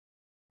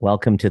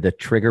Welcome to the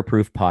Trigger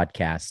Proof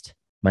Podcast.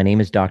 My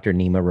name is Dr.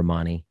 Nima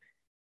Rahmani,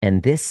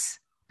 and this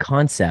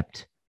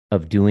concept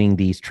of doing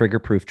these trigger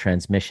proof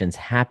transmissions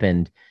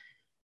happened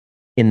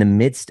in the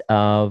midst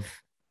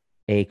of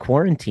a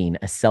quarantine,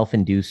 a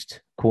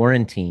self-induced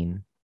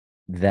quarantine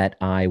that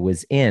I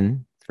was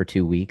in for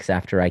 2 weeks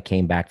after I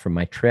came back from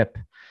my trip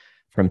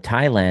from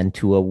Thailand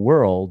to a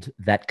world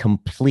that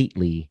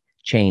completely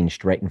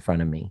changed right in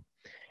front of me.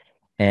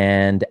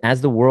 And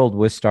as the world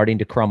was starting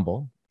to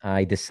crumble,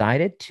 I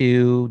decided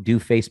to do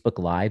Facebook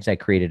Lives. I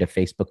created a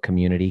Facebook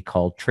community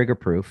called Trigger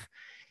Proof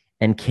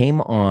and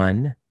came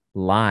on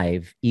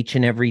live each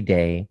and every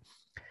day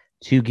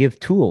to give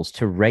tools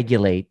to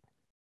regulate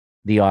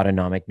the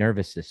autonomic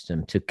nervous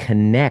system, to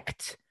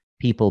connect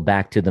people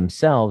back to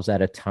themselves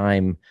at a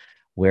time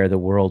where the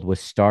world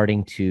was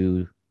starting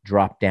to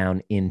drop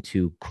down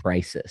into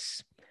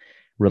crisis.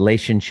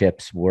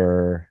 Relationships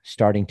were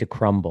starting to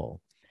crumble.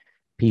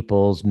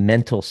 People's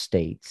mental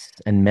states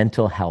and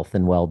mental health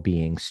and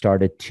well-being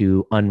started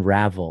to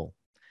unravel.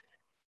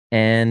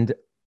 And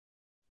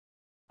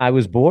I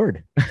was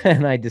bored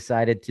and I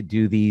decided to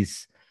do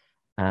these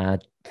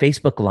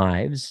Facebook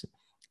Lives,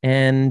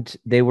 and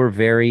they were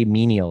very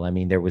menial. I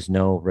mean, there was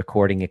no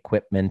recording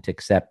equipment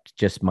except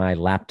just my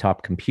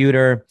laptop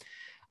computer.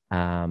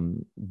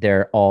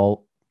 They're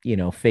all,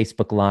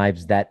 Facebook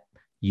Lives that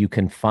you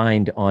can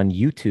find on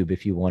YouTube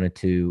if you wanted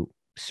to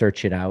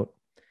search it out.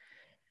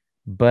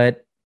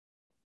 But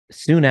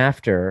soon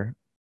after,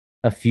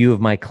 a few of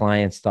my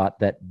clients thought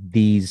that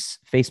these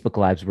Facebook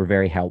Lives were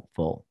very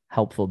helpful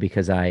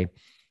because I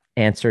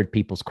answered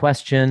people's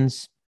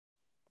questions.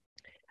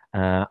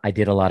 I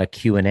did a lot of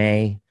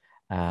Q&A.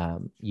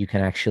 You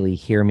can actually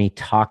hear me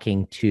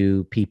talking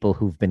to people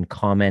who've been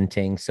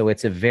commenting. So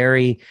it's a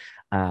very,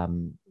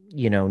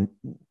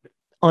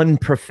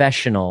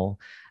 unprofessional,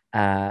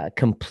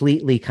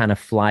 completely kind of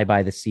fly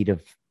by the seat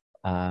of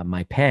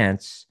my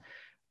pants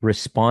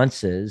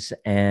responses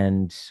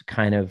and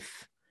kind of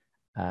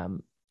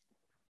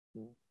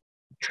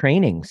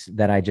trainings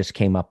that I just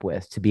came up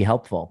with to be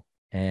helpful,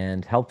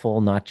 and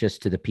helpful not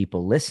just to the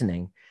people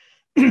listening,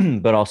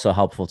 but also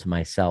helpful to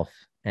myself.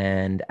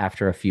 And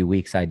after a few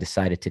weeks, I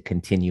decided to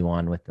continue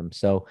on with them.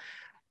 So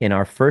in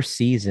our first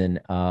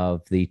season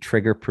of the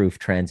Trigger Proof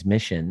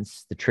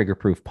Transmissions, the Trigger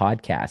Proof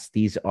podcast,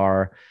 these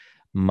are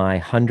my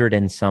 100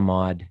 and some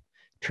odd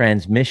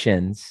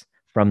transmissions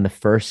from the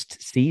first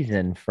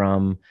season,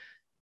 from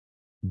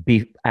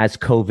as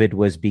COVID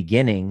was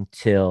beginning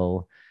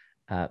till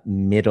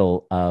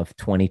middle of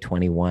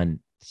 2021.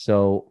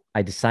 So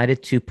I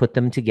decided to put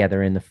them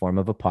together in the form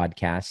of a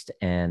podcast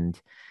and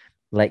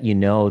let you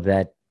know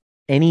that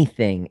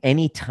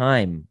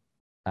anytime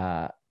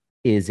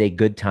is a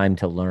good time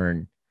to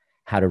learn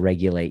how to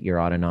regulate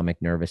your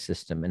autonomic nervous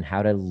system and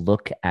how to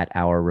look at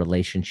our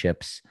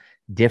relationships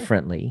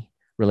differently,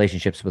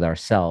 relationships with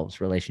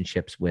ourselves,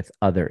 relationships with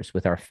others,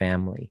 with our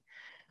family.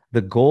 The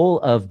goal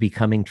of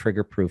becoming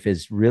trigger proof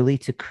is really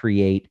to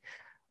create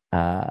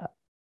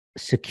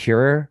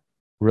secure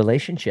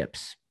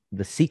relationships.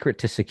 The secret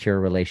to secure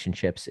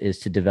relationships is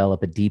to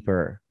develop a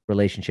deeper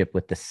relationship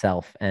with the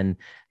self. And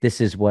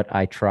this is what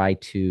I try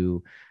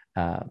to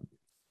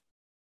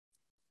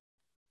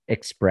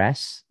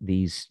express in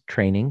these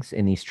trainings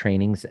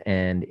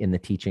and in the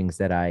teachings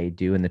that I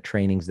do, in the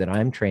trainings that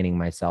I'm training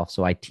myself.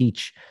 So I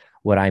teach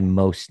what I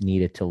most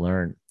needed to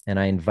learn. And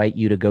I invite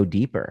you to go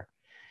deeper.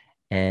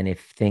 And if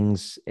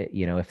things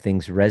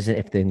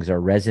are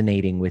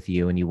resonating with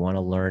you and you want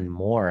to learn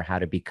more how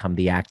to become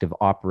the active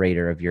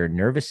operator of your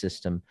nervous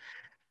system,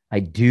 I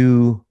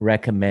do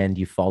recommend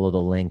you follow the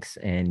links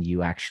and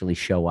you actually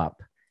show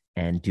up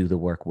and do the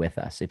work with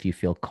us if you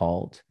feel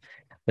called.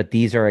 But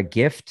these are a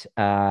gift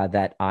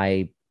that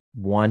I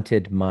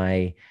wanted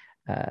my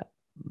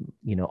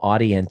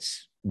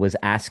audience was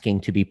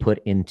asking to be put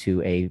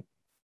into a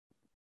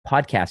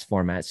podcast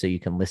format, so you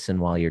can listen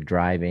while you're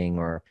driving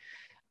or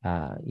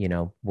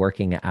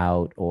working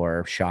out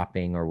or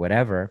shopping or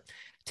whatever,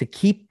 to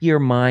keep your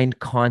mind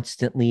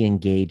constantly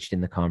engaged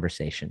in the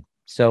conversation.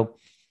 So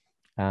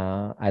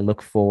I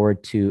look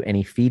forward to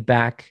any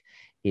feedback.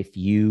 If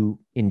you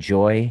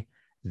enjoy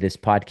this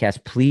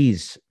podcast,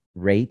 please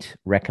rate,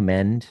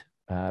 recommend,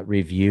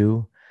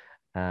 review,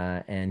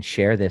 and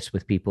share this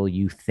with people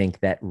you think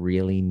that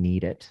really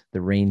need it.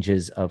 The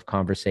ranges of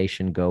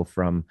conversation go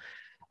from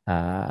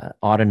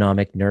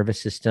autonomic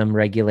nervous system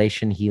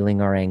regulation,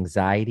 healing our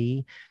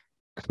anxiety,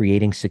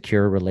 creating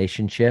secure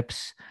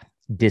relationships,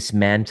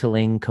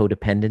 dismantling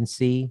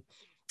codependency,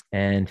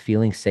 and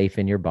feeling safe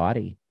in your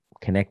body,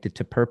 connected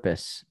to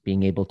purpose,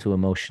 being able to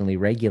emotionally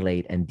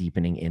regulate, and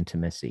deepening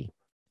intimacy.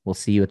 We'll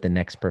see you at the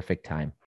next perfect time.